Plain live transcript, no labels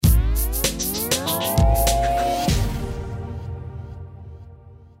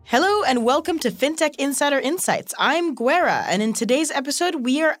and welcome to FinTech Insider Insights. I'm Guerra, and in today's episode,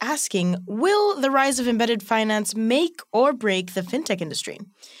 we are asking, will the rise of embedded finance make or break the FinTech industry?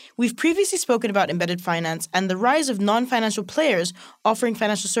 We've previously spoken about embedded finance and the rise of non-financial players offering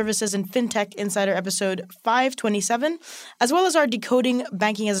financial services in FinTech Insider episode 527, as well as our Decoding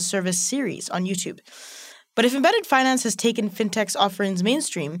Banking as a Service series on YouTube. But if embedded finance has taken FinTech's offerings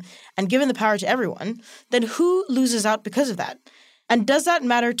mainstream and given the power to everyone, then who loses out because of that? And does that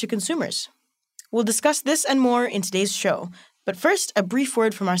matter to consumers? We'll discuss this and more in today's show. But first, a brief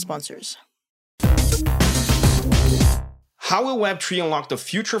word from our sponsors. How will Web3 unlock the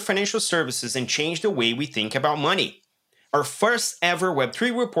future of financial services and change the way we think about money? Our first ever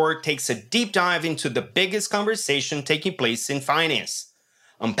Web3 report takes a deep dive into the biggest conversation taking place in finance,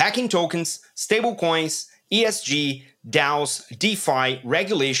 unpacking tokens, stablecoins, ESG, DAOs, DeFi,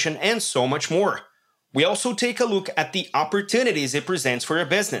 regulation, and so much more. We also take a look at the opportunities it presents for your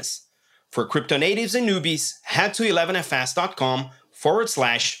business. For crypto natives and newbies, head to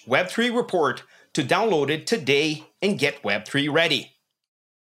 11fs.com/Web3 report to download it today and get Web3 ready.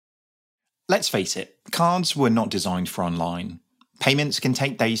 Let's face it, cards were not designed for online. Payments can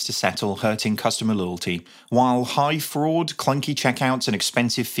take days to settle, hurting customer loyalty, while high fraud, clunky checkouts, and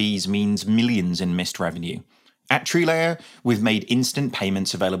expensive fees means millions in missed revenue. At TrueLayer, we've made instant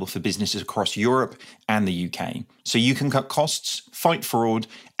payments available for businesses across Europe and the UK, so you can cut costs, fight fraud,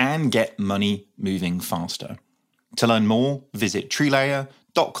 and get money moving faster. To learn more, visit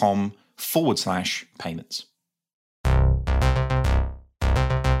truelayer.com/payments.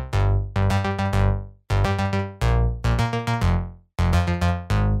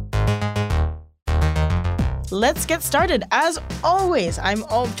 Let's get started. As always, I'm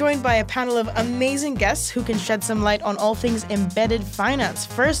joined by a panel of amazing guests who can shed some light on all things embedded finance.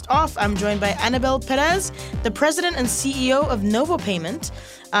 First off, I'm joined by Annabel Perez, the president and CEO of Novo Payment.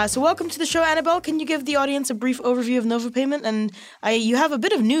 So welcome to the show, Annabel. Can you give the audience a brief overview of Novo Payment? And you have a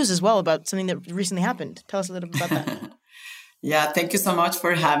bit of news as well about something that recently happened. Tell us a little bit about that. Yeah, thank you so much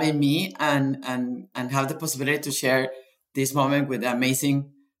for having me and have the possibility to share this moment with the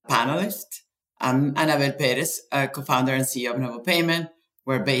amazing panelists. I'm Annabel Perez, co-founder and CEO of Novo Payment.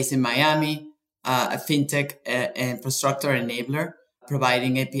 We're based in Miami, a fintech infrastructure enabler,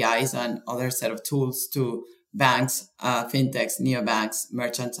 providing APIs and other set of tools to banks, fintechs, neobanks,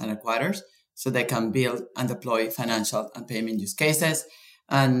 merchants, and acquirers, so they can build and deploy financial and payment use cases.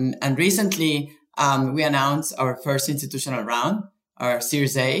 And recently, we announced our first institutional round, our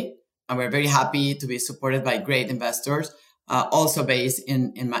Series A, and we're very happy to be supported by great investors, also based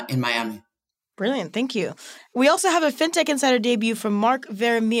in Miami. Brilliant. Thank you. We also have a FinTech Insider debut from Mark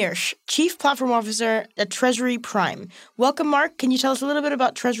Vermeersch, Chief Platform Officer at Treasury Prime. Welcome, Mark. Can you tell us a little bit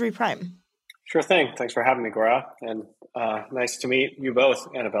about Treasury Prime? Sure thing. Thanks for having me, Gora. And nice to meet you both,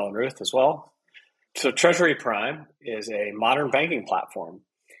 Annabelle and Ruth, as well. So Treasury Prime is a modern banking platform.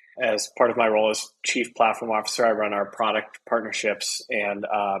 As part of my role as Chief Platform Officer, I run our product partnerships and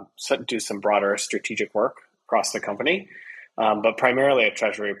do some broader strategic work across the company. But primarily at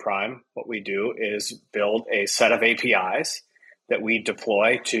Treasury Prime, what we do is build a set of APIs that we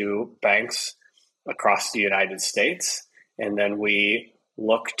deploy to banks across the United States. And then we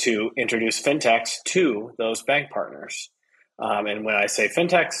look to introduce fintechs to those bank partners. And when I say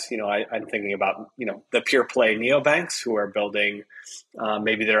fintechs, I'm thinking about, the pure play neobanks who are building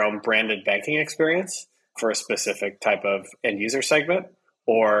maybe their own branded banking experience for a specific type of end user segment,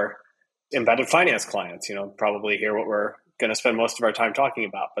 or embedded finance clients, probably hear what we're going to spend most of our time talking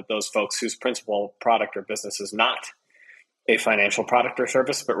about, but those folks whose principal product or business is not a financial product or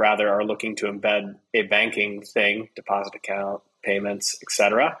service, but rather are looking to embed a banking thing, deposit account, payments,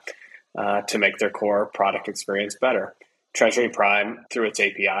 etc., to make their core product experience better. Treasury Prime, through its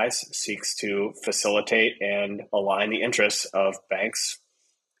APIs, seeks to facilitate and align the interests of banks,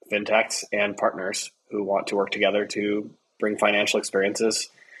 fintechs, and partners who want to work together to bring financial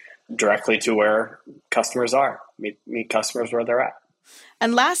experiences directly to where customers are, meet customers where they're at.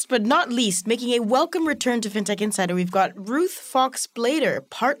 And last but not least, making a welcome return to FinTech Insider, we've got Ruth Fox-Blader,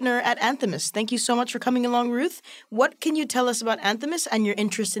 partner at Anthemis. Thank you so much for coming along, Ruth. What can you tell us about Anthemis and your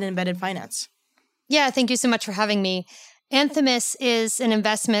interest in embedded finance? Yeah, thank you so much for having me. Anthemis is an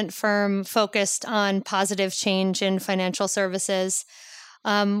investment firm focused on positive change in financial services.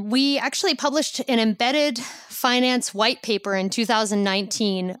 We actually published an embedded finance white paper in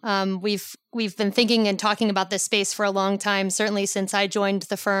 2019. We've been thinking and talking about this space for a long time, certainly since I joined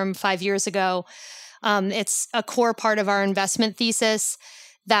the firm 5 years ago. It's a core part of our investment thesis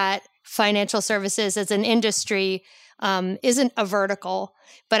that financial services as an industry isn't a vertical,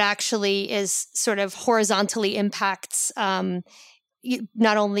 but actually is sort of horizontally impacts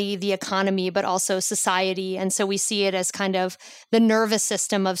not only the economy, but also society. And so we see it as kind of the nervous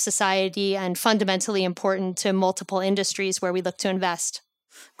system of society and fundamentally important to multiple industries where we look to invest.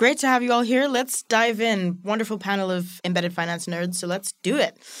 Great to have you all here. Let's dive in. Wonderful panel of embedded finance nerds. So let's do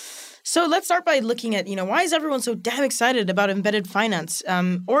it. So let's start by looking at, why is everyone so damn excited about embedded finance?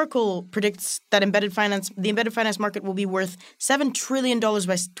 Oracle predicts that the embedded finance market will be worth $7 trillion by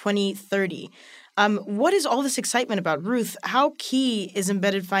 2030. What is all this excitement about? Ruth, how key is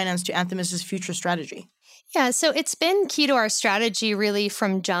embedded finance to Anthemis' future strategy? Yeah, so it's been key to our strategy really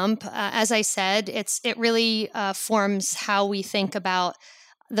from jump. As I said, it really forms how we think about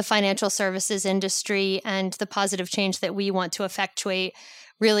the financial services industry and the positive change that we want to effectuate,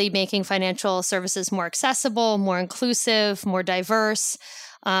 really making financial services more accessible, more inclusive, more diverse,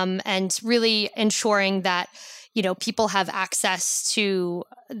 and really ensuring that people have access to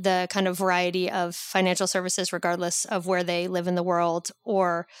the kind of variety of financial services, regardless of where they live in the world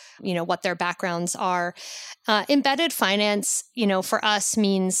or, what their backgrounds are. Embedded finance, for us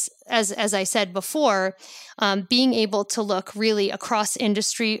means, as I said before, being able to look really across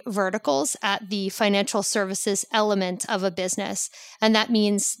industry verticals at the financial services element of a business. And that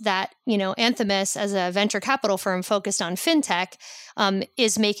means that, Anthemis, as a venture capital firm focused on fintech,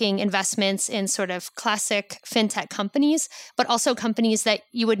 is making investments in sort of classic fintech companies, but also companies that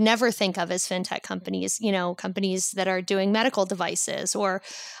you would never think of as fintech companies, companies that are doing medical devices or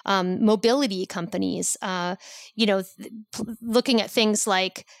mobility companies, looking at things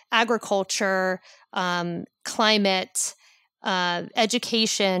like agriculture, climate,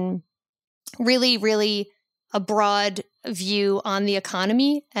 education, really, really a broad view on the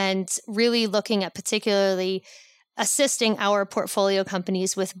economy and really looking at particularly assisting our portfolio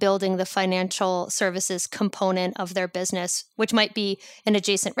companies with building the financial services component of their business, which might be an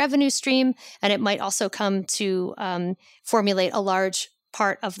adjacent revenue stream, and it might also come to formulate a large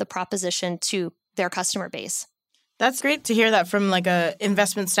part of the proposition to their customer base. That's great to hear that from like a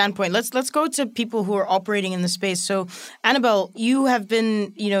investment standpoint. Let's go to people who are operating in the space. So, Annabelle, you have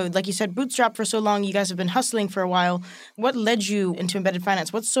been, like you said, bootstrapped for so long. You guys have been hustling for a while. What led you into embedded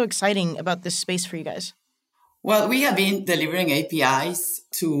finance? What's so exciting about this space for you guys? Well, we have been delivering APIs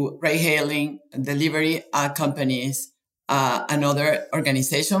to ride-hailing delivery companies and other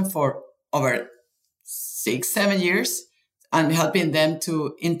organizations for over 6-7 years, and helping them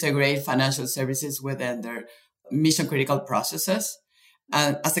to integrate financial services within their mission-critical processes.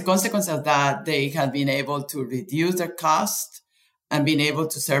 And as a consequence of that, they have been able to reduce their cost and been able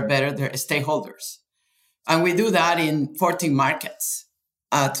to serve better their stakeholders. And we do that in 14 markets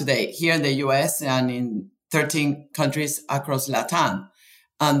today, here in the US and in 13 countries across LATAM.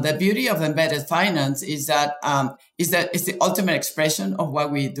 And the beauty of embedded finance is that it's the ultimate expression of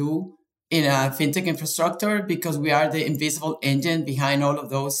what we do in a fintech infrastructure, because we are the invisible engine behind all of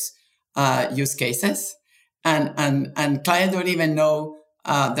those use cases. And clients don't even know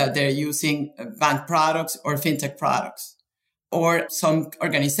that they're using bank products or fintech products. Or some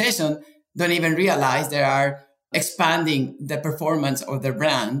organizations don't even realize they are expanding the performance of their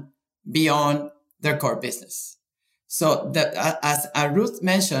brand beyond their core business. So as Ruth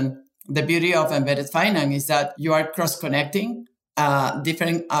mentioned, the beauty of embedded finance is that you are cross-connecting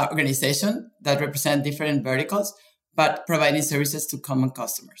different organizations that represent different verticals, but providing services to common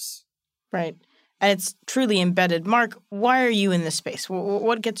customers. Right. And it's truly embedded. Mark, why are you in this space?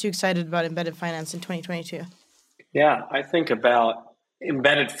 What gets you excited about embedded finance in 2022? Yeah, I think about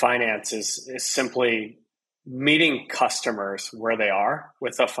embedded finance is simply meeting customers where they are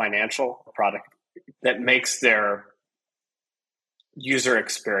with a financial product that makes their user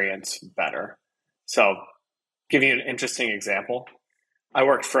experience better. So, give you an interesting example. I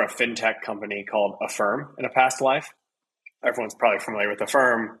worked for a fintech company called Affirm in a past life. Everyone's probably familiar with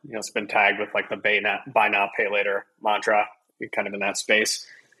Affirm. It's been tagged with like the buy now, pay later mantra, kind of in that space.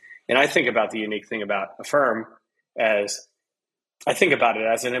 And I think about the unique thing about Affirm as I think about it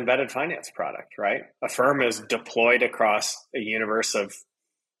as an embedded finance product, right? Affirm is deployed across a universe of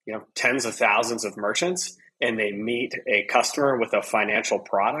tens of thousands of merchants, and they meet a customer with a financial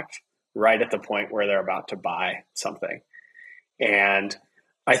product right at the point where they're about to buy something. And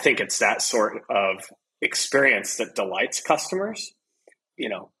I think it's that sort of experience that delights customers,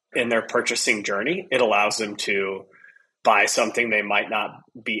 in their purchasing journey. It allows them to buy something they might not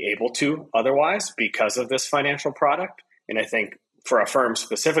be able to otherwise because of this financial product. And I think for Affirm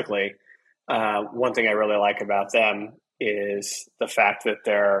specifically, one thing I really like about them is the fact that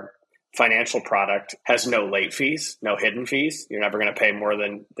their financial product has no late fees, no hidden fees. You're never going to pay more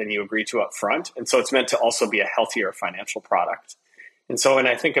than you agree to up front. And so it's meant to also be a healthier financial product. And so when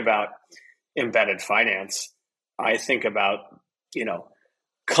I think about embedded finance, I think about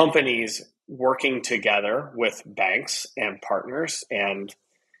companies working together with banks and partners and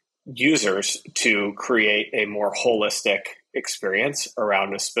users to create a more holistic experience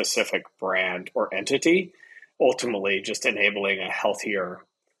around a specific brand or entity, ultimately just enabling a healthier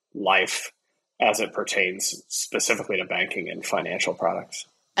life as it pertains specifically to banking and financial products.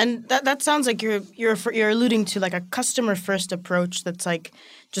 And that sounds like you're alluding to like a customer first approach that's like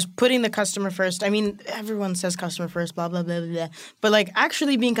just putting the customer first. I mean, everyone says customer first, blah, blah, blah, blah, blah. But like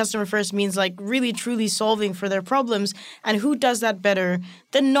actually being customer first means like really, truly solving for their problems. And who does that better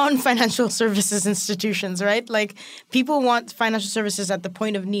than non-financial services institutions, right? Like people want financial services at the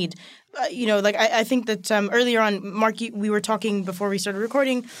point of need. I think that earlier on, Mark, we were talking before we started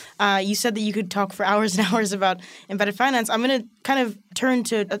recording. You said that you could talk for hours and hours about embedded finance. I'm going to kind of turn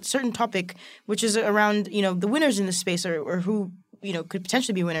to a certain topic, which is around, the winners in this space or who, could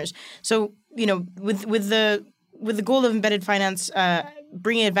potentially be winners. So, with the goal of embedded finance,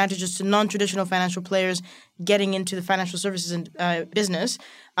 bringing advantages to non-traditional financial players getting into the financial services and business,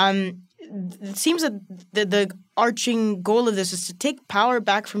 it seems that the arching goal of this is to take power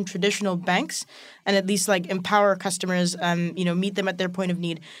back from traditional banks and at least like empower customers, meet them at their point of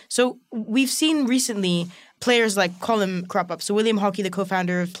need. So we've seen recently players like Column crop up. So William Hockey, the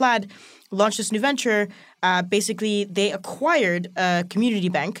co-founder of Plaid, launched this new venture. Basically, they acquired a community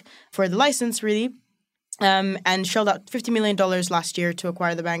bank for the license, really, and shelled out $50 million last year to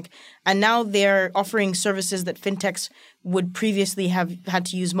acquire the bank. And now they're offering services that fintechs would previously have had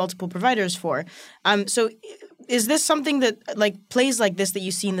to use multiple providers for. So is this something that like plays like this that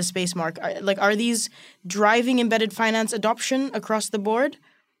you see in the space, Mark? Are these driving embedded finance adoption across the board?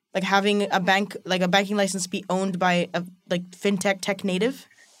 Like having a bank, like a banking license be owned by a like fintech tech native?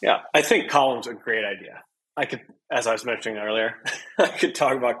 Yeah, I think Column's a great idea. I could, as I was mentioning earlier, I could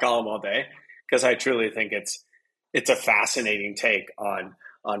talk about Column all day because I truly think it's a fascinating take on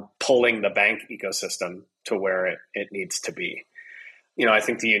pulling the bank ecosystem to where it needs to be. I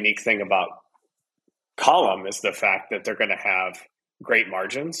think the unique thing about Column is the fact that they're going to have great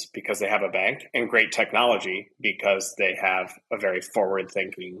margins because they have a bank and great technology because they have a very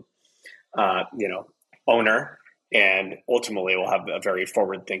forward-thinking, owner, and ultimately will have a very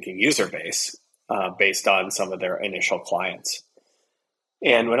forward-thinking user base based on some of their initial clients.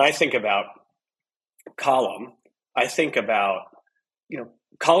 And when I think about Column, I think about,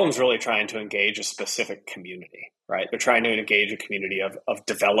 Column's really trying to engage a specific community, right? They're trying to engage a community of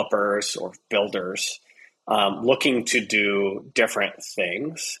developers or builders looking to do different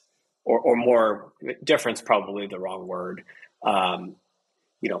things, or more, difference probably the wrong word,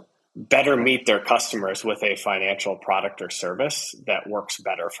 better meet their customers with a financial product or service that works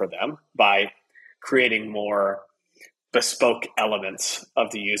better for them by creating more bespoke elements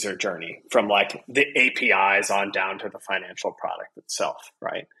of the user journey, from like the APIs on down to the financial product itself,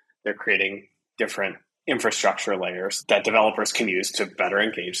 right? They're creating different infrastructure layers that developers can use to better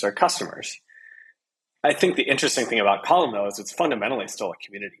engage their customers. I think the interesting thing about Column, though, is it's fundamentally still a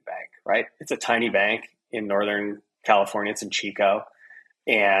community bank, right? It's a tiny bank in Northern California. It's in Chico.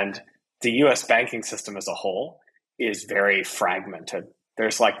 And the U.S. banking system as a whole is very fragmented.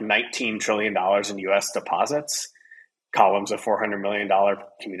 There's like $19 trillion in U.S. deposits. Column's a $400 million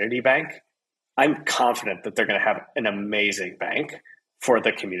community bank. I'm confident that they're going to have an amazing bank for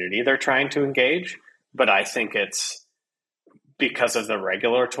the community they're trying to engage. But I think it's because of the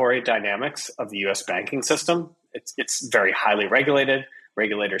regulatory dynamics of the U.S. banking system. It's very highly regulated.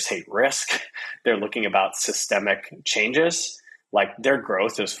 Regulators hate risk. They're looking about systemic changes. Like their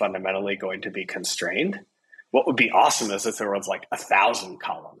growth is fundamentally going to be constrained. What would be awesome is if there was like 1,000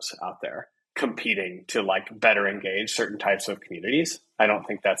 Columns out there competing to like better engage certain types of communities. I don't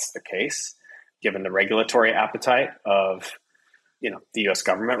think that's the case, given the regulatory appetite of, the U.S.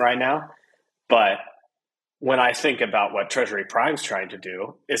 government right now. But when I think about what Treasury Prime's trying to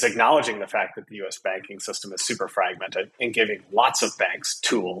do is acknowledging the fact that the U.S. banking system is super fragmented and giving lots of banks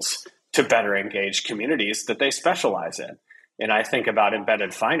tools to better engage communities that they specialize in. And I think about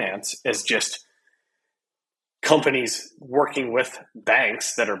embedded finance as just companies working with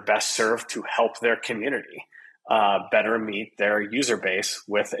banks that are best served to help their community better meet their user base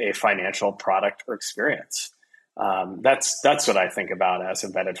with a financial product or experience. That's what I think about as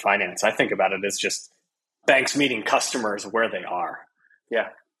embedded finance. I think about it as just banks meeting customers where they are. Yeah,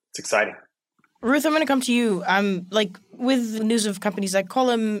 it's exciting. Ruth, I'm going to come to you. Like with the news of companies like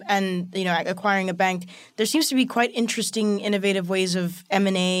Column and acquiring a bank, there seems to be quite interesting, innovative ways of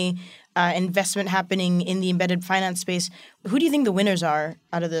M&A investment happening in the embedded finance space. Who do you think the winners are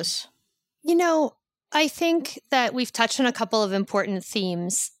out of this? I think that we've touched on a couple of important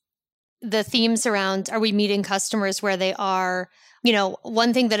themes. the themes around, are we meeting customers where they are?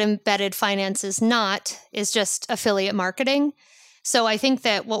 One thing that embedded finance is not is just affiliate marketing. So I think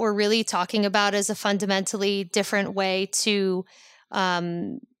that what we're really talking about is a fundamentally different way to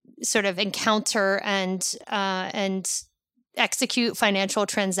sort of encounter and execute financial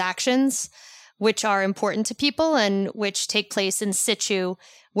transactions, which are important to people and which take place in situ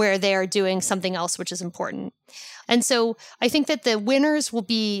where they are doing something else which is important. And so I think that the winners will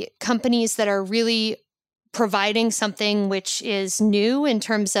be companies that are really providing something which is new in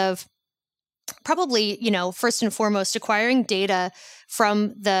terms of probably, first and foremost, acquiring data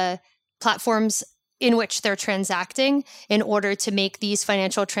from the platforms in which they're transacting in order to make these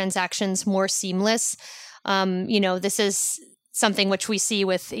financial transactions more seamless. This is something which we see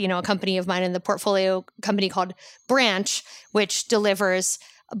with, a company of mine in the portfolio company called Branch, which delivers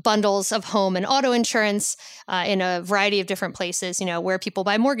bundles of home and auto insurance in a variety of different places, where people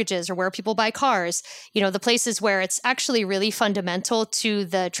buy mortgages or where people buy cars, the places where it's actually really fundamental to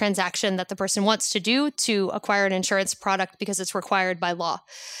the transaction that the person wants to do to acquire an insurance product because it's required by law.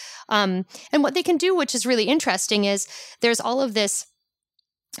 And what they can do, which is really interesting, is there's all of this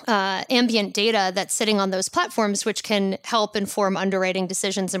ambient data that's sitting on those platforms, which can help inform underwriting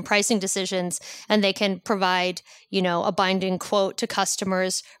decisions and pricing decisions. And they can provide, a binding quote to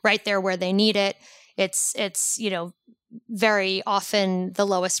customers right there where they need it. It's very often the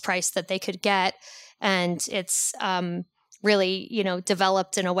lowest price that they could get. And it's really,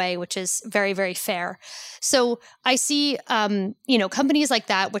 developed in a way which is very, very fair. So I see, companies like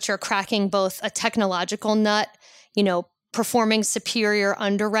that, which are cracking both a technological nut, performing superior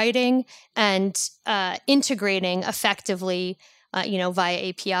underwriting and integrating effectively, via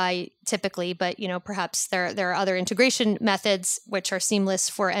API typically, but, perhaps there are other integration methods which are seamless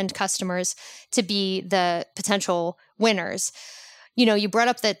for end customers to be the potential winners. You brought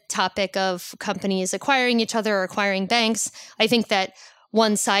up the topic of companies acquiring each other or acquiring banks. I think that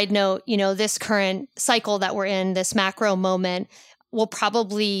one side note, this current cycle that we're in, this macro moment, will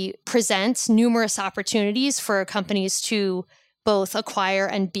probably present numerous opportunities for companies to both acquire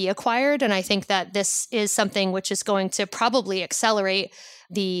and be acquired. And I think that this is something which is going to probably accelerate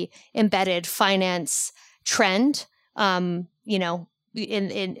the embedded finance trend, in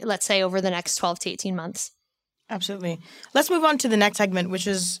let's say over the next 12 to 18 months. Absolutely. Let's move on to the next segment, which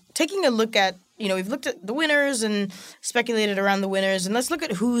is taking a look at, we've looked at the winners and speculated around the winners, and let's look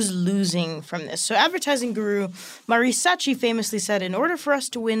at who's losing from this. So advertising guru Maurice Sachi famously said, in order for us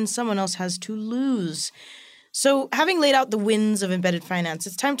to win, someone else has to lose. So having laid out the wins of embedded finance,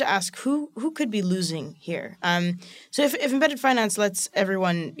 it's time to ask who could be losing here. So if embedded finance lets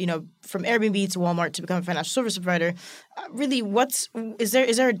everyone, from Airbnb to Walmart to become a financial service provider, really, is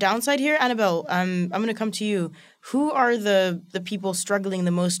there a downside here? Annabelle, I'm going to come to you. Who are the people struggling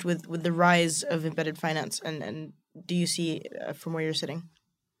the most with the rise of embedded finance, and do you see from where you're sitting?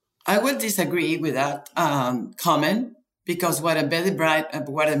 I would disagree with that comment, because what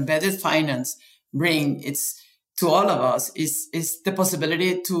embedded finance bring to all of us is the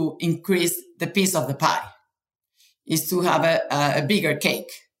possibility to increase the piece of the pie, is to have a bigger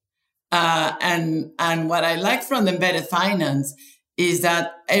cake. And what I like from the embedded finance is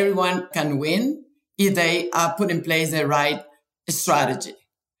that everyone can win if they put in place the right strategy.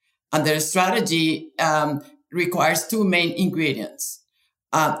 And their strategy requires two main ingredients: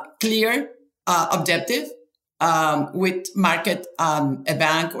 clear objective, with market a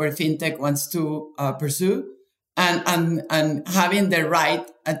bank or a fintech wants to pursue, and having the right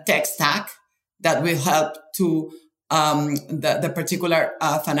tech stack that will help to the particular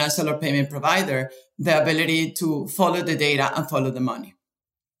financial or payment provider the ability to follow the data and follow the money.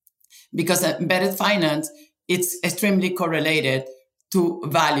 Because embedded finance, it's extremely correlated to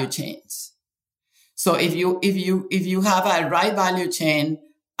value chains. So if you have a right value chain,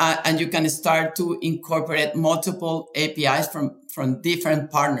 and you can start to incorporate multiple APIs from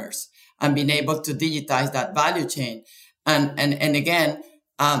different partners and being able to digitize that value chain. And again,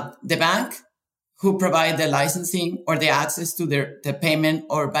 the bank who provide the licensing or the access to the payment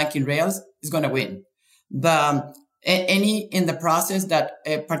or banking rails is going to win. Any in the process that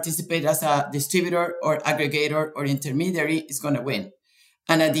participate as a distributor or aggregator or intermediary is going to win.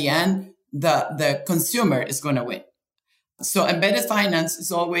 And at the end, the consumer is going to win. So embedded finance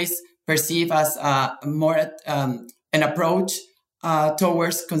is always perceived as more an approach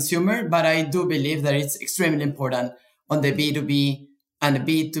towards consumer, but I do believe that it's extremely important on the B2B and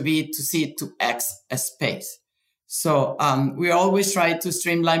the B2B2C to X space. So we always try to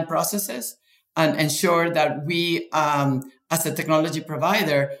streamline processes and ensure that we, as a technology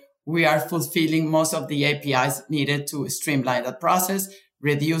provider, we are fulfilling most of the APIs needed to streamline that process,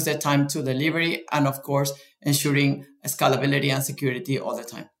 reduce the time to delivery, and of course, ensuring scalability and security all the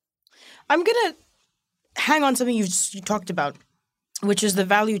time. I'm going to hang on something you talked about, which is the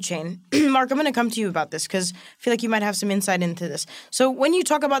value chain. Mark, I'm going to come to you about this because I feel like you might have some insight into this. So when you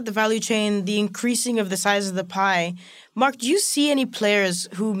talk about the value chain, the increasing of the size of the pie, Mark, do you see any players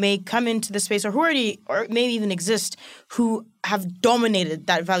who may come into the space or who already, or maybe even exist, who have dominated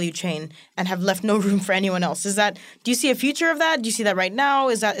that value chain and have left no room for anyone else? Do you see a future of that? Do you see that right now?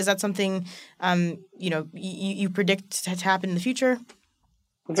 Is that something, you predict to happen in the future?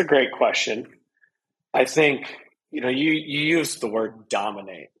 That's a great question. I think, you use the word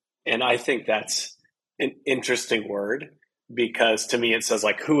dominate, and I think that's an interesting word because to me it says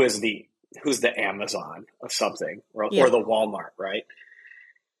like, who's the Amazon of something or the Walmart, right?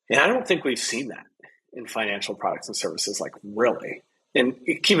 And I don't think we've seen that in financial products and services, like really. And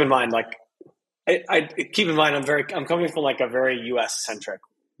keep in mind, like I'm coming from like a very US centric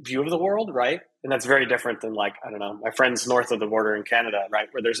view of the world, right? And that's very different than like, I don't know, my friends north of the border in Canada, right?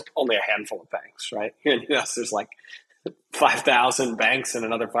 Where there's only a handful of banks, right? Here in the US, there's like 5,000 banks and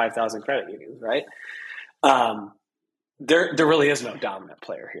another 5,000 credit unions, right? There really is no dominant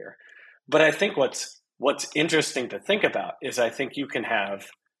player here. But I think what's interesting to think about is I think you can have,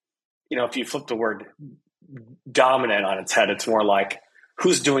 if you flip the word dominant on its head, it's more like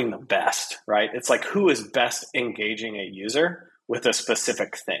who's doing the best, right? It's like who is best engaging a user with a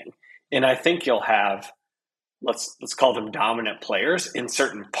specific thing. And I think you'll have, let's call them dominant players in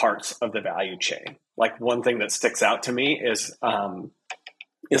certain parts of the value chain. Like one thing that sticks out to me is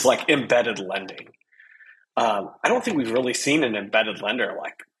like embedded lending. I don't think we've really seen an embedded lender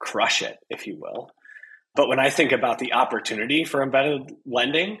like crush it, if you will. But when I think about the opportunity for embedded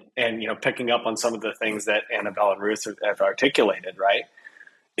lending and, picking up on some of the things that Annabelle and Ruth have articulated, right?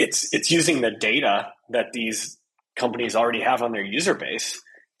 It's using the data that these companies already have on their user base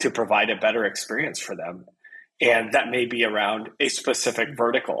to provide a better experience for them. And that may be around a specific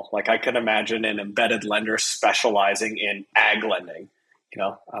vertical. Like I could imagine an embedded lender specializing in ag lending.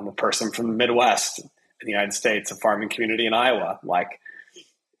 I'm a person from the Midwest in the United States, a farming community in Iowa. Like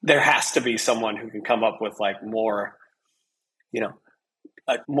there has to be someone who can come up with like more,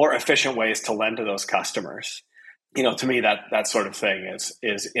 more efficient ways to lend to those customers. To me, that sort of thing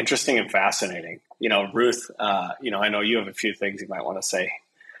is interesting and fascinating. Ruth, I know you have a few things you might want to say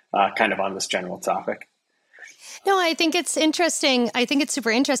kind of on this general topic. No, I think it's interesting. I think it's super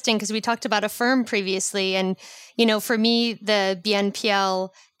interesting because we talked about Affirm previously. And, for me, the BNPL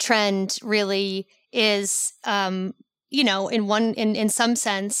trend really is, in some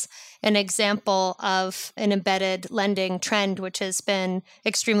sense, an example of an embedded lending trend, which has been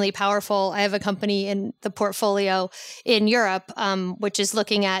extremely powerful. I have a company in the portfolio in Europe, which is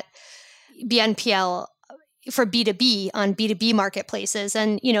looking at BNPL for B2B on B2B marketplaces.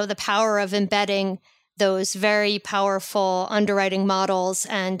 And, the power of embedding those very powerful underwriting models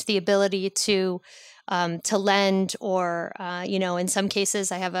and the ability to lend or, in some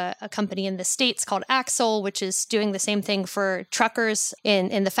cases, I have a company in the States called Axle, which is doing the same thing for truckers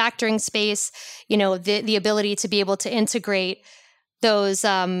in the factoring space, the ability to be able to integrate those,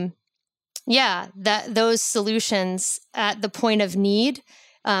 those solutions at the point of need.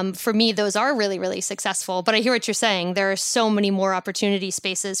 For me, those are really, really successful. But I hear what you're saying. There are so many more opportunity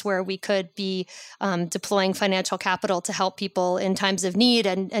spaces where we could be deploying financial capital to help people in times of need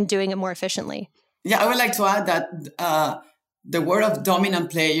and doing it more efficiently. Yeah, I would like to add that the word of dominant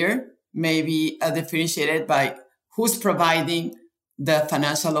player may be differentiated by who's providing the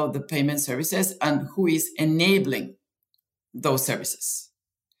financial or the payment services and who is enabling those services.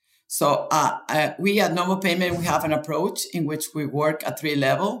 So we at Novo Payment, we have an approach in which we work at 3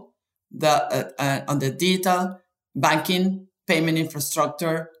 levels, on the digital, banking, payment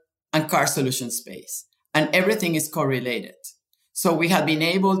infrastructure, and car solution space. And everything is correlated. So we have been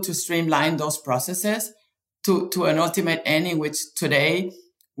able to streamline those processes to an ultimate end in which today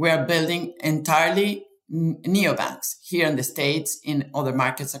we are building entirely neobanks here in the States, in other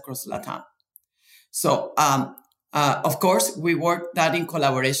markets across Latam. So, of course, we work that in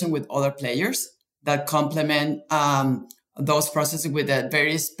collaboration with other players that complement those processes with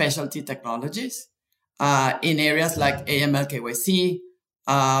very specialty technologies in areas like AML KYC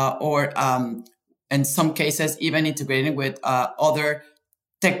or in some cases even integrating with other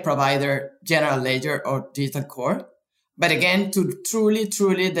tech provider, General Ledger or Digital Core. But again, to truly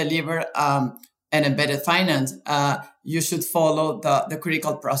deliver an embedded finance, you should follow the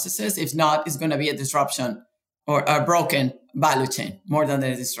critical processes. If not, it's going to be a disruption or a broken value chain more than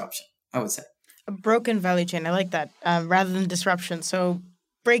a disruption, I would say. A broken value chain. I like that rather than disruption. So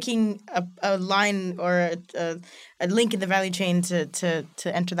breaking a line or a link in the value chain to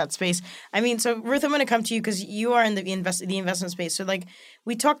enter that space. I mean, so Ruth, I'm going to come to you because you are in the investment space. So like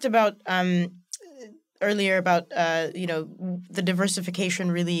we talked about earlier about the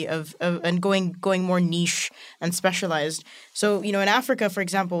diversification really of and going more niche and specialized. So in Africa, for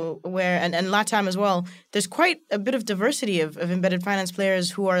example, where and LATAM as well, there's quite a bit of diversity of embedded finance players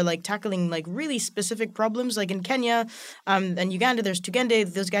who are like tackling like really specific problems. Like in Kenya and Uganda, there's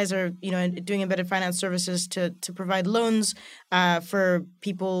Tugende. Those guys are doing embedded finance services to provide loans for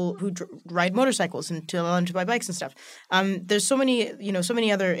people who ride motorcycles and to allow them to buy bikes and stuff. There's so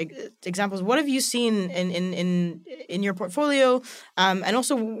many other examples. What have you seen in your portfolio, and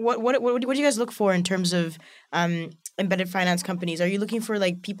also what do you guys look for in terms of embedded finance companies? Are you looking for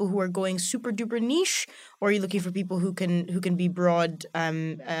like people who are going super duper niche, or are you looking for people who can be broad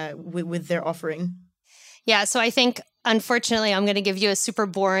with their offering? Yeah, so I think unfortunately I'm going to give you a super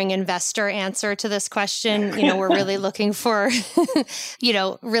boring investor answer to this question. We're really looking for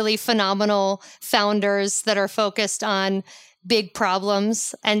really phenomenal founders that are focused on big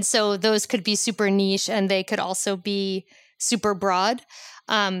problems. And so those could be super niche and they could also be super broad.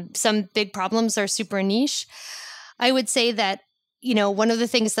 Some big problems are super niche. I would say that, one of the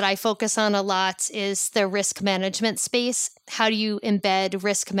things that I focus on a lot is the risk management space. How do you embed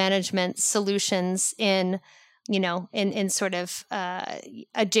risk management solutions in sort of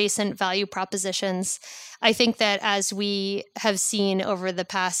adjacent value propositions? I think that as we have seen over the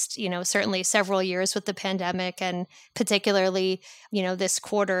past, certainly several years with the pandemic and particularly, this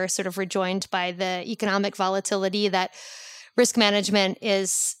quarter sort of rejoined by the economic volatility, that risk management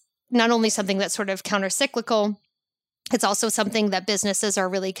is not only something that's sort of countercyclical, it's also something that businesses are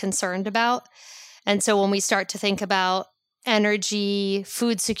really concerned about. And so when we start to think about energy,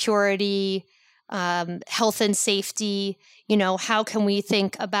 food security, health and safety, how can we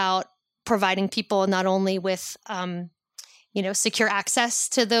think about providing people not only with, secure access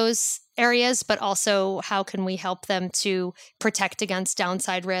to those areas, but also how can we help them to protect against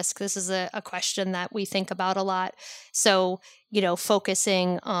downside risk? This is a question that we think about a lot. So,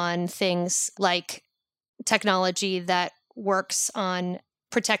 focusing on things like technology that works on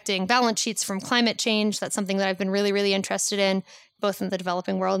protecting balance sheets from climate change. That's something that I've been really, really interested in, both in the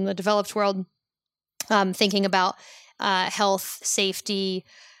developing world and the developed world. Thinking about health, safety,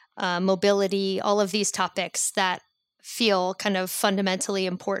 mobility, all of these topics that feel kind of fundamentally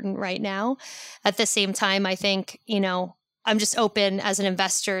important right now. At the same time, I think, I'm just open as an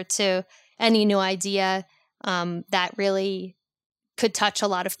investor to any new idea that really could touch a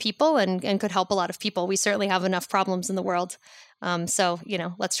lot of people and could help a lot of people. We certainly have enough problems in the world. So,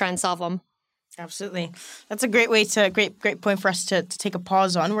 let's try and solve them. Absolutely. That's a great way great point for us to take a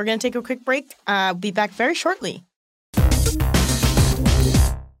pause on. We're going to take a quick break. Be back very shortly.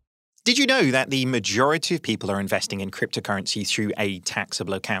 Did you know that the majority of people are investing in cryptocurrency through a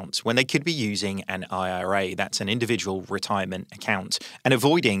taxable account when they could be using an IRA, that's an individual retirement account, and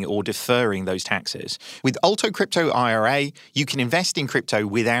avoiding or deferring those taxes? With Alto Crypto IRA, you can invest in crypto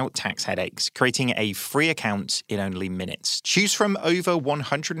without tax headaches, creating a free account in only minutes. Choose from over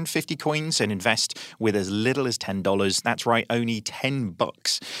 150 coins and invest with as little as $10. That's right, only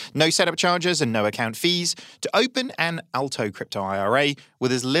 $10. No setup charges and no account fees. To open an Alto Crypto IRA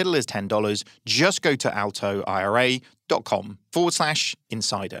with as little as $10, just go to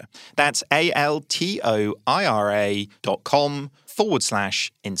altoira.com/insider. That's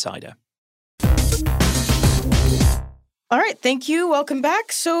altoira.com/insider. All right, thank you. Welcome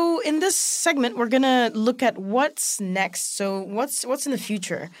back. So in this segment, we're going to look at what's next. So what's in the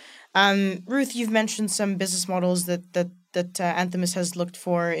future? Ruth, you've mentioned some business models that Anthemis has looked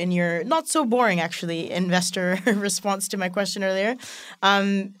for in your not so boring, actually, investor response to my question earlier.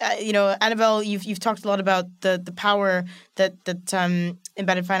 Annabelle, you've talked a lot about the power that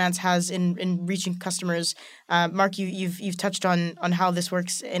embedded finance has in reaching customers. Mark, you've touched on how this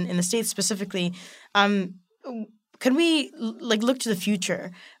works in the States specifically. Can we look to the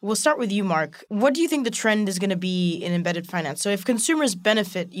future? We'll start with you, Mark. What do you think the trend is going to be in embedded finance? So if consumers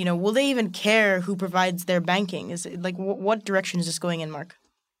benefit, will they even care who provides their banking? Is it what direction is this going in, Mark?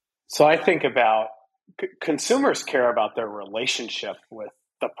 So I think about consumers care about their relationship with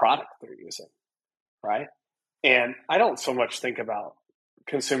the product they're using, right? And I don't so much think about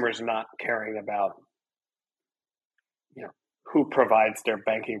consumers not caring about, who provides their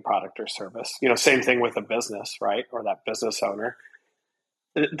banking product or service. Same thing with a business, right? Or that business owner.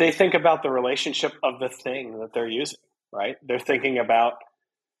 They think about the relationship of the thing that they're using, right? They're thinking about,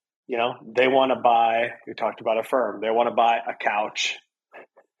 they want to buy, we talked about Affirm, they want to buy a couch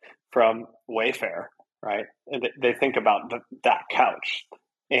from Wayfair, right? And they think about that couch.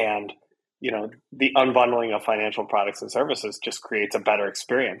 And, the unbundling of financial products and services just creates a better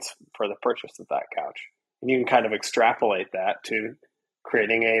experience for the purchase of that couch. And you can kind of extrapolate that to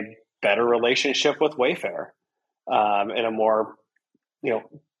creating a better relationship with Wayfair, and a more,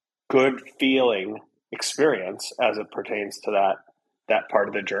 good feeling experience as it pertains to that part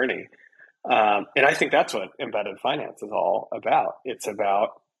of the journey. And I think that's what embedded finance is all about. It's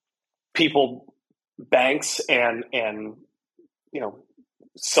about people, banks, and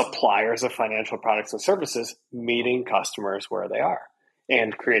suppliers of financial products and services meeting customers where they are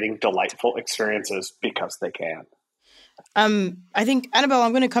and creating delightful experiences because they can. I think, Annabelle,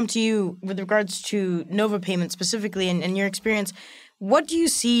 I'm going to come to you with regards to Nova Payment specifically and your experience. What do you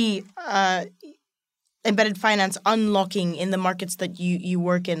see embedded finance unlocking in the markets that you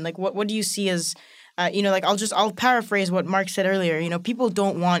work in? Like, what do you see as, I'll paraphrase what Mark said earlier. People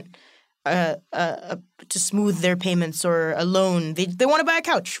don't want to smooth their payments or a loan. They want to buy a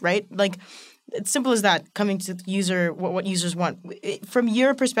couch, right? Like, it's simple as that, coming to the user, what users want. From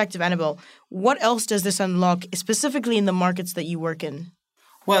your perspective, Annabelle, what else does this unlock, specifically in the markets that you work in?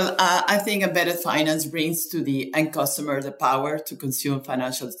 Well, I think embedded finance brings to the end customer the power to consume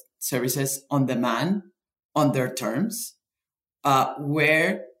financial services on demand, on their terms,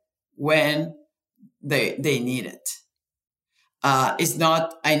 where, when they need it. It's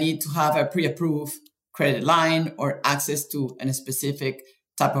not, I need to have a pre-approved credit line or access to a specific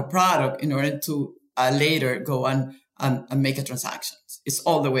type of product in order to later go and make a transaction. It's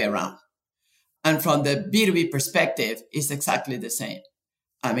all the way around. And from the B2B perspective, it's exactly the same.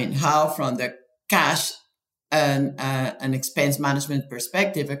 I mean, how from the cash and expense management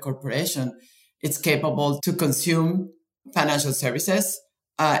perspective, a corporation is capable to consume financial services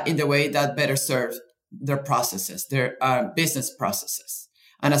in the way that better serve their processes, their business processes.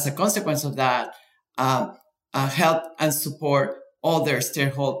 And as a consequence of that, help and support all their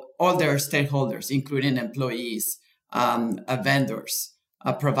stakeholders, including employees, vendors,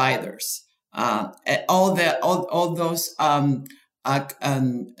 providers, all those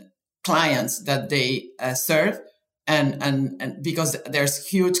clients that they serve, and because there's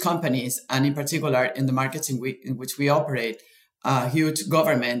huge companies, and in particular in the markets in which we operate, huge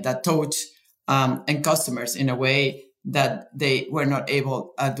government that touch and customers in a way that they were not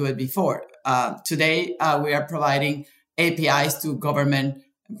able to do it before. Today, we are providing APIs to government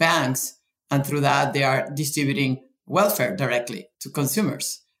banks, and through that, they are distributing welfare directly to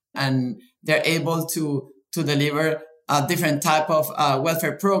consumers. And they're able to deliver different type of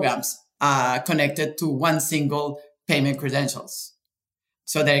welfare programs connected to one single payment credentials.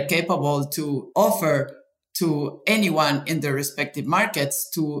 So they're capable to offer to anyone in their respective markets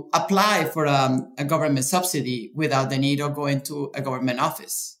to apply for a government subsidy without the need of going to a government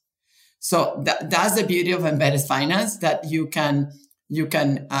office. So that's the beauty of embedded finance, that you can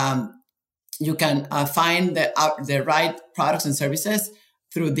find the right products and services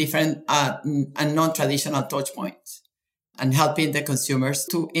through different and non-traditional touch points, and helping the consumers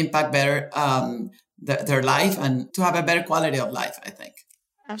to impact better their life and to have a better quality of life, I think.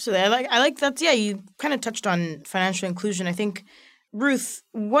 Absolutely. I like that. Yeah, you kind of touched on financial inclusion. I think, Ruth,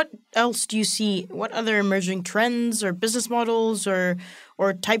 what else do you see? What other emerging trends or business models or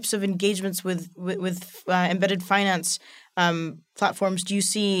types of engagements with embedded finance platforms do you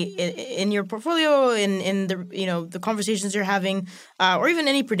see in your portfolio, in the the conversations you're having, or even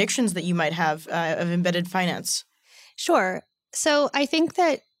any predictions that you might have of embedded finance? Sure. So I think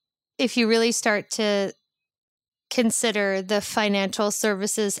that if you really start to consider the financial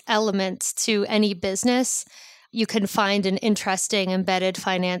services elements to any business, you can find an interesting embedded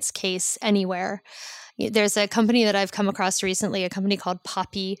finance case anywhere. There's a company that I've come across recently, a company called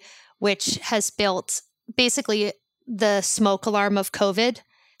Poppy, which has built basically the smoke alarm of COVID.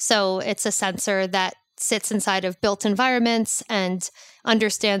 So it's a sensor that sits inside of built environments and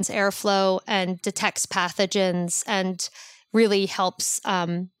understands airflow and detects pathogens and really helps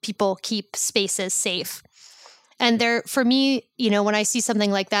people keep spaces safe. And for me, when I see something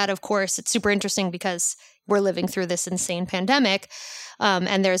like that, of course, it's super interesting because we're living through this insane pandemic.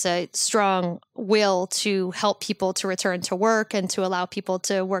 And there's a strong will to help people to return to work and to allow people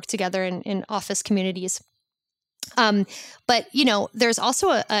to work together in office communities. But, there's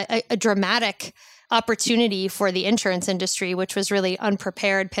also a dramatic opportunity for the insurance industry, which was really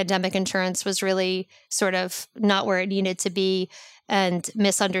unprepared. Pandemic insurance was really sort of not where it needed to be and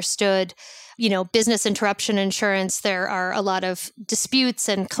misunderstood. Business interruption insurance, there are a lot of disputes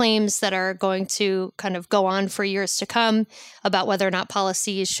and claims that are going to kind of go on for years to come about whether or not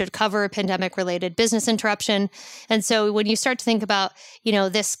policies should cover pandemic-related business interruption. And so when you start to think about,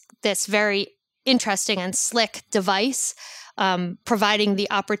 this very interesting and slick device, providing the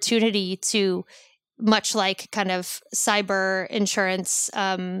opportunity to, much like kind of cyber insurance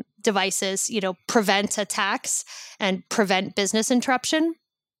devices, prevent attacks and prevent business interruption.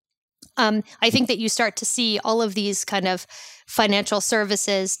 I think that you start to see all of these kind of financial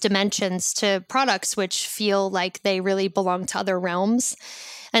services dimensions to products which feel like they really belong to other realms.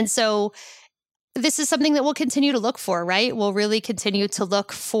 And so this is something that we'll continue to look for, right? We'll really continue to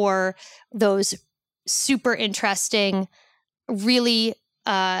look for those super interesting, really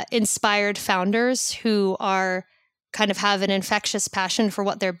inspired founders who are kind of have an infectious passion for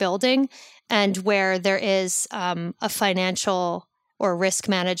what they're building, and where there is a financial or risk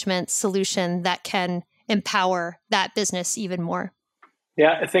management solution that can empower that business even more.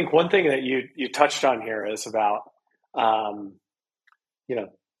 Yeah, I think one thing that you touched on here is about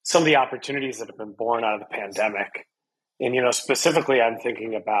some of the opportunities that have been born out of the pandemic, and specifically, I'm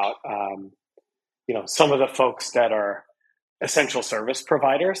thinking about some of the folks that are essential service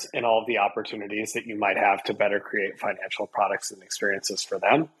providers and all of the opportunities that you might have to better create financial products and experiences for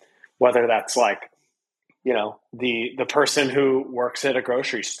them, whether that's like the person who works at a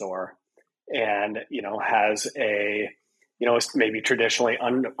grocery store and has a maybe traditionally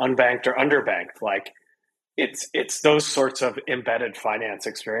unbanked or underbanked. Like it's those sorts of embedded finance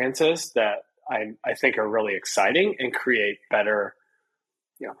experiences that I think are really exciting and create better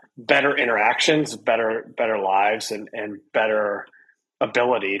interactions, better lives, and better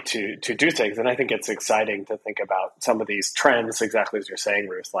ability to do things. And I think it's exciting to think about some of these trends, exactly as you're saying,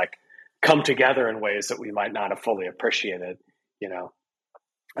 Ruth, like come together in ways that we might not have fully appreciated,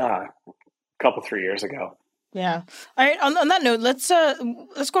 a couple, 3 years ago. Yeah. All right. On that note, let's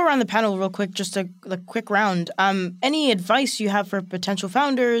go around the panel real quick, just a quick round. Any advice you have for potential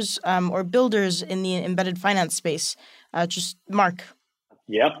founders or builders in the embedded finance space? Just Mark.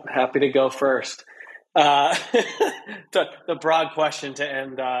 Yep. Happy to go first. The broad question to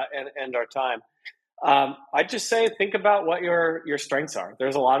end our time. I'd just say, think about what your strengths are.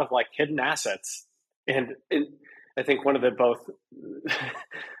 There's a lot of hidden assets. And I think one of both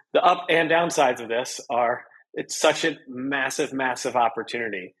the up and downsides of this are it's such a massive, massive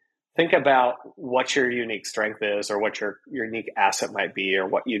opportunity. Think about what your unique strength is, or what your unique asset might be, or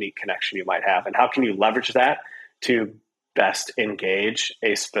what unique connection you might have. And how can you leverage that to best engage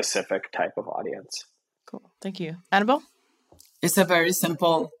a specific type of audience? Cool. Thank you. Annabelle? It's a very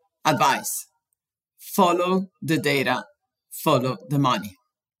simple advice. Follow the data, follow the money.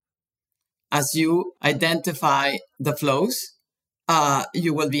 As you identify the flows,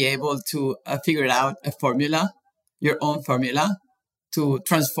 you will be able to figure out a formula, your own formula, to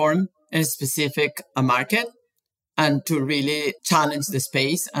transform a specific market and to really challenge the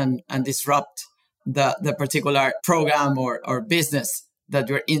space and disrupt the particular program or business that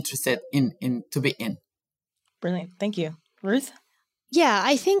you're interested in to be in. Brilliant. Thank you. Ruth? Yeah,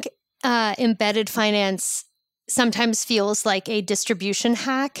 I think embedded finance sometimes feels like a distribution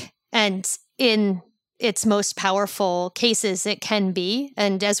hack, and in its most powerful cases, it can be.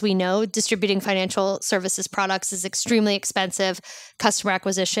 And as we know, distributing financial services products is extremely expensive. Customer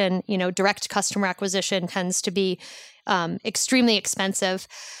acquisition, direct customer acquisition tends to be extremely expensive.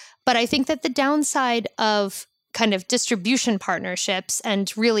 But I think that the downside of kind of distribution partnerships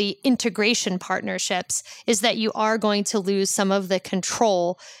and really integration partnerships is that you are going to lose some of the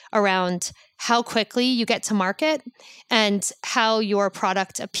control around how quickly you get to market and how your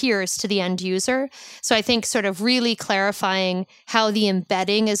product appears to the end user. So I think sort of really clarifying how the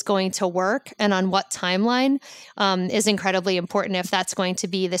embedding is going to work and on what timeline is incredibly important if that's going to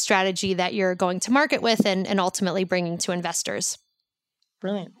be the strategy that you're going to market with and ultimately bringing to investors.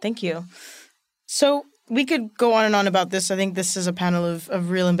 Brilliant. Thank you. So we could go on and on about this. I think this is a panel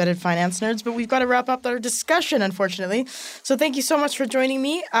of real embedded finance nerds, but we've got to wrap up our discussion, unfortunately. So thank you so much for joining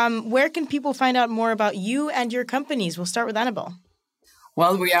me. Where can people find out more about you and your companies? We'll start with Annabelle.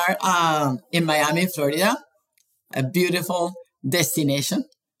 Well, we are in Miami, Florida, a beautiful destination,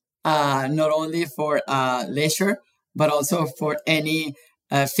 not only for leisure, but also for any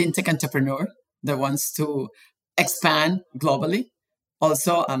fintech entrepreneur that wants to expand globally.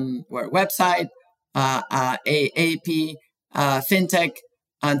 Also, our website, AP, Fintech,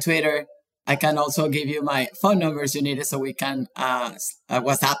 on Twitter. I can also give you my phone numbers you need it so we can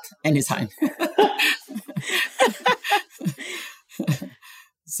WhatsApp anytime.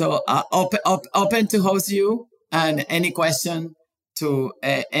 So open to host you and any question to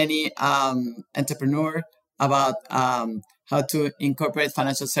any entrepreneur about how to incorporate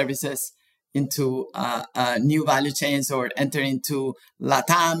financial services into new value chains or enter into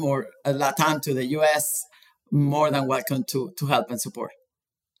LATAM or LATAM to the US, more than welcome to help and support.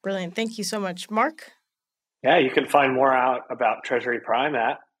 Brilliant. Thank you so much. Mark? Yeah, you can find more out about Treasury Prime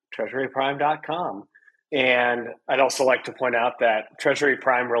at treasuryprime.com. And I'd also like to point out that Treasury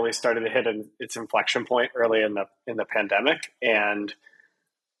Prime really started to hit its inflection point early in the pandemic, and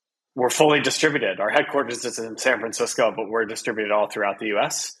we're fully distributed. Our headquarters is in San Francisco, but we're distributed all throughout the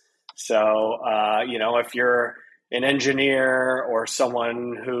U.S. So, if you're an engineer or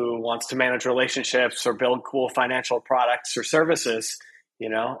someone who wants to manage relationships or build cool financial products or services,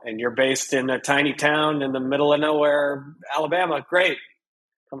 and you're based in a tiny town in the middle of nowhere, Alabama, great.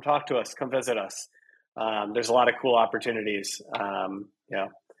 Come talk to us. Come visit us. There's a lot of cool opportunities, at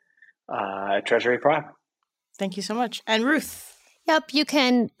Treasury Prime. Thank you so much. And Ruth? Yep, you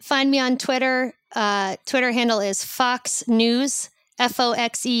can find me on Twitter. Twitter handle is Fox News,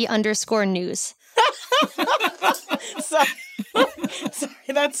 FOXE_news. Sorry,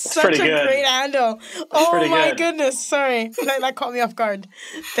 that's such a great handle. Oh my goodness, sorry. That caught me off guard.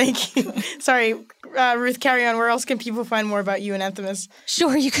 Thank you. Sorry, Ruth, carry on. Where else can people find more about you and Anthemis?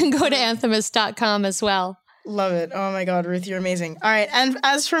 Sure, you can go to anthemis.com as well. Love it. Oh my God, Ruth, you're amazing. All right. And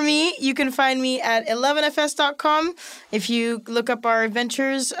as for me, you can find me at 11fs.com. If you look up our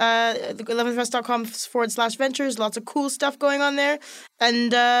ventures, 11fs.com/ventures, lots of cool stuff going on there.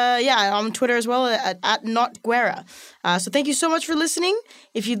 And on Twitter as well at NotGuerra. So thank you so much for listening.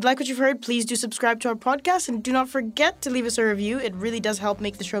 If you'd like what you've heard, please do subscribe to our podcast and do not forget to leave us a review. It really does help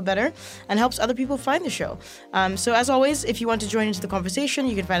make the show better and helps other people find the show. So as always, if you want to join into the conversation,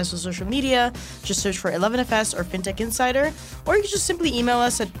 you can find us on social media. Just search for 11FS or Fintech Insider, or you can just simply email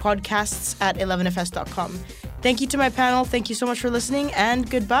us at podcasts@11fs.com. Thank you to my panel. Thank you so much for listening, and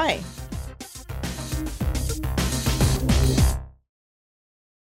goodbye.